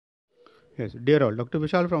Yes, dear all, Dr.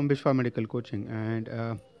 Vishal from Vishwa Medical Coaching,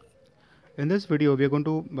 and in this video, we are going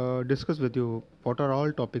to discuss with you what are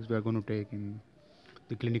all topics we are going to take in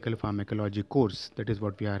the clinical pharmacology course. That is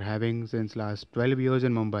what we are having since last 12 years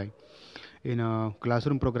in Mumbai, in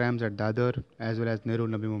classroom programs at DADAR as well as NERUL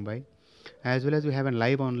Navi Mumbai, as well as we have a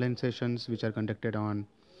live online sessions which are conducted on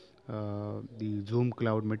the Zoom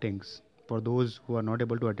cloud meetings for those who are not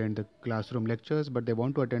able to attend the classroom lectures but they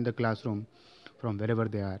want to attend the classroom from wherever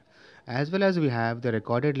they are. As well as we have the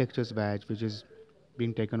recorded lectures batch which is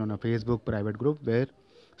being taken on a Facebook private group where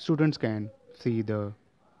students can see the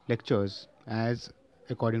lectures as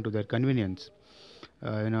according to their convenience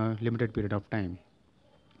in a limited period of time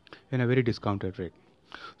in a very discounted rate.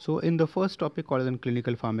 So in the first topic called in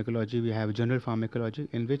clinical pharmacology, we have general pharmacology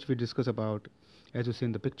in which we discuss about, as you see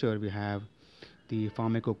in the picture, we have the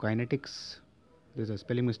pharmacokinetics. There's a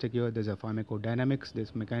spelling mistake here. There's a pharmacodynamics.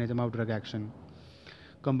 There's mechanism of drug action,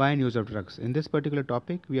 combined use of drugs. In this particular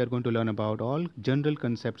topic, we are going to learn about all general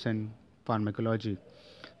concepts in pharmacology.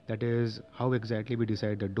 That is how exactly we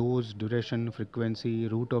decide the dose, duration, frequency,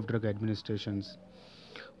 route of drug administrations,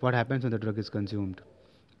 what happens when the drug is consumed,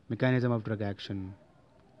 mechanism of drug action,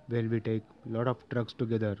 when we take a lot of drugs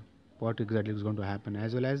together, what exactly is going to happen,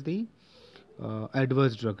 as well as the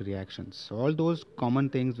adverse drug reactions. So all those common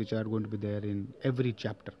things which are going to be there in every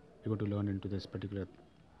chapter, you're going to learn into this particular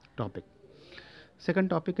topic.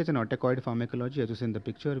 Second topic is an autacoid pharmacology. As you see in the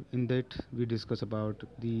picture, in that we discuss about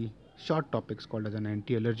the short topics called as an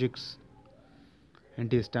anti-allergics,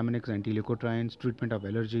 antihistaminics, anti-leukotrienes, treatment of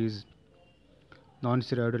allergies,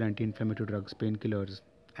 non-steroidal anti-inflammatory drugs, painkillers,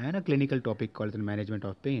 and a clinical topic called the management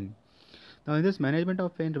of pain. Now, in this management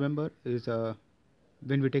of pain, remember, is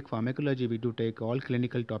when we take pharmacology, we do take all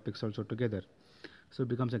clinical topics also together. So it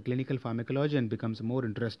becomes a clinical pharmacology and becomes more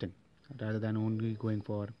interesting rather than only going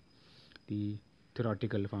for the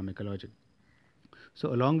theoretical pharmacology.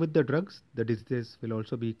 So, along with the drugs, the diseases will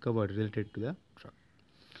also be covered related to the drug.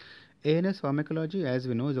 ANS pharmacology, as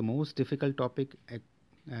we know, is the most difficult topic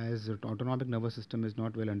as the autonomic nervous system is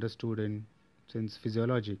not well understood in since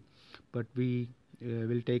physiology. But we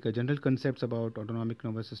will take a general concepts about autonomic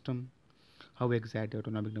nervous system, how exactly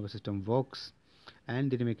autonomic nervous system works,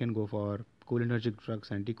 and then we can go for cholinergic drugs,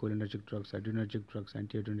 anticholinergic drugs, adrenergic drugs,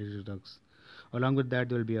 antiadrenergic drugs. Along with that,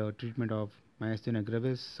 there will be a treatment of myasthenia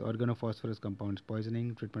gravis, organophosphorus compounds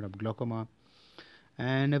poisoning, treatment of glaucoma,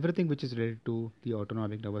 and everything which is related to the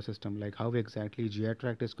autonomic nervous system, like how exactly GI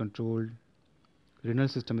tract is controlled, renal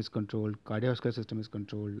system is controlled, cardiovascular system is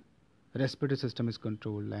controlled, respiratory system is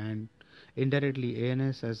controlled, and indirectly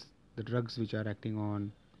ANS as the drugs which are acting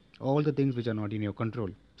on all the things which are not in your control.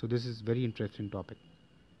 So this is very interesting topic.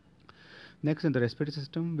 Next, in the respiratory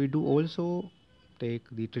system, we do also take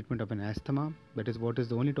the treatment of an asthma. That is what is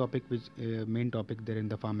the only topic which main topic there in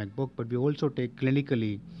the pharmac book. But we also take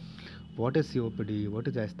clinically what is COPD, what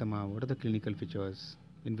is asthma, what are the clinical features,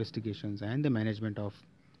 investigations, and the management of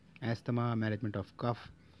asthma, management of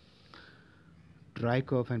cough, dry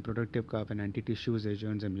cough and productive cough, and anti-tissues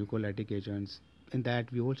agents and mucolytic agents. In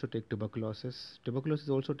that, we also take tuberculosis. Tuberculosis is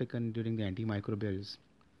also taken during the antimicrobials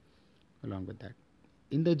along with that.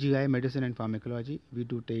 In the GI medicine and pharmacology, we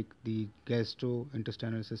do take the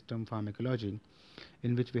gastrointestinal system pharmacology,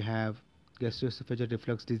 in which we have gastroesophageal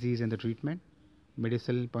reflux disease and the treatment,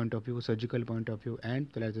 medicinal point of view, surgical point of view, and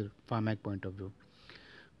well as a pharmac point of view.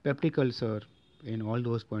 Peptic ulcer in all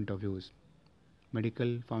those point of views,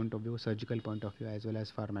 medical point of view, surgical point of view, as well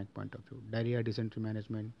as pharmac point of view. Diarrhea, dysentery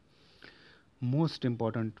management. Most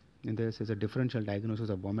important in this is a differential diagnosis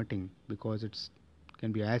of vomiting because it's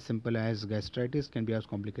can be as simple as gastritis, can be as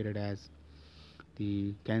complicated as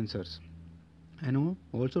the cancers, and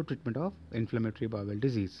also treatment of inflammatory bowel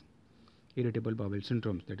disease, irritable bowel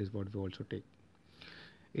syndromes. That is what we also take.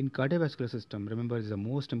 In cardiovascular system, remember is the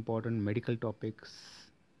most important medical topics,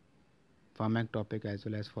 pharmac topic as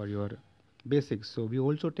well as for your basics. So we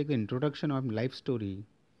also take the introduction and life story.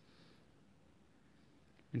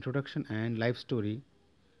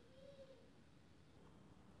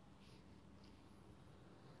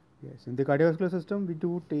 Yes, in the cardiovascular system, we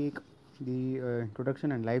do take the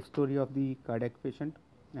introduction and life story of the cardiac patient,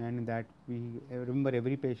 and in that we remember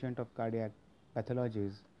every patient of cardiac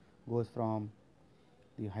pathologies goes from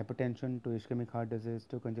the hypertension to ischemic heart disease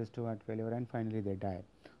to congestive heart failure, and finally they die.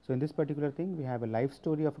 So in this particular thing, we have a life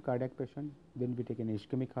story of a cardiac patient. Then we take an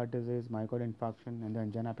ischemic heart disease, myocardial infarction, and the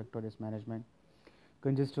angina pectoris management,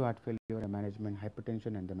 congestive heart failure management,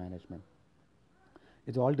 hypertension, and the management.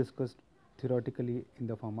 It's all discussed theoretically in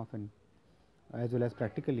the form of an as well as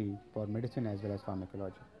practically for medicine as well as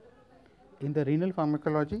pharmacology. In the renal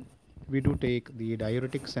pharmacology, We do take the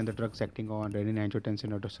diuretics and the drugs acting on renin,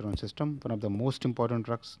 angiotensin, aldosterone system, one of the most important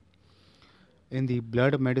drugs. In the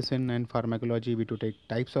blood medicine and pharmacology, we do take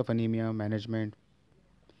types of anemia management,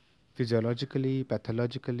 physiologically,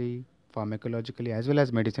 pathologically, pharmacologically, as well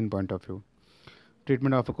as medicine point of view.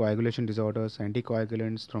 Treatment of coagulation disorders,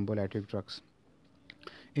 anticoagulants, thrombolytic drugs.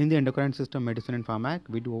 In the endocrine system, medicine and pharmac,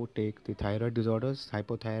 we do take the thyroid disorders,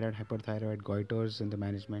 hypothyroid, hyperthyroid, goiters in the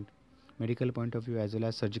management, medical point of view as well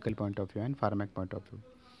as surgical point of view and pharmac point of view.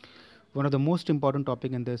 One of the most important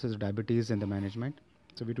topic in this is diabetes in the management.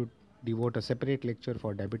 So we do devote a separate lecture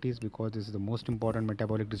for diabetes because this is the most important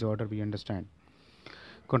metabolic disorder we understand.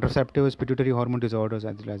 Contraceptives, pituitary hormone disorders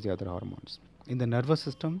as well as the other hormones. In the nervous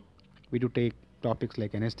system, we do take topics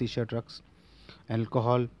like anesthesia drugs.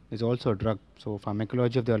 Alcohol is also a drug, so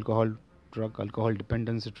pharmacology of the alcohol drug, alcohol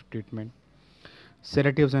dependence treatment,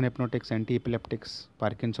 sedatives and hypnotics, anti-epileptics,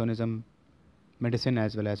 Parkinsonism, medicine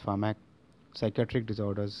as well as pharmac, psychiatric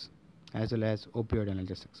disorders as well as opioid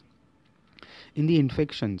analgesics. In the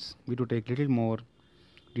infections, we do take little more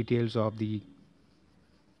details of the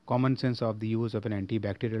common sense of the use of an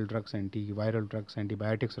antibacterial drugs, antiviral drugs,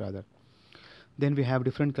 antibiotics rather. Then we have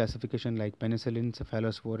different classification like penicillin,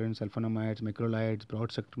 cephalosporins, sulfonamides, macrolides,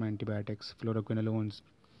 broad spectrum antibiotics, fluoroquinolones,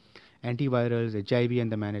 antivirals, HIV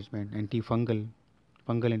and the management,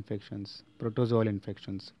 fungal infections, protozoal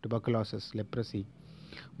infections, tuberculosis, leprosy,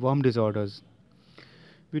 worm disorders.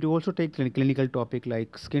 We do also take clinical topic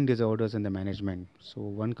like skin disorders and the management. So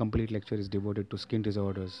one complete lecture is devoted to skin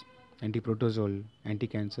disorders, anti-protozoal,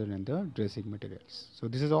 anti-cancer and the dressing materials. So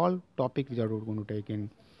this is all topic which are going to take in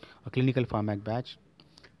a clinical pharmac batch,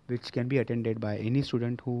 which can be attended by any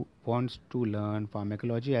student who wants to learn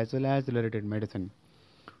pharmacology as well as related medicine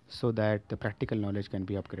so that the practical knowledge can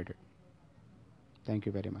be upgraded. Thank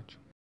you very much.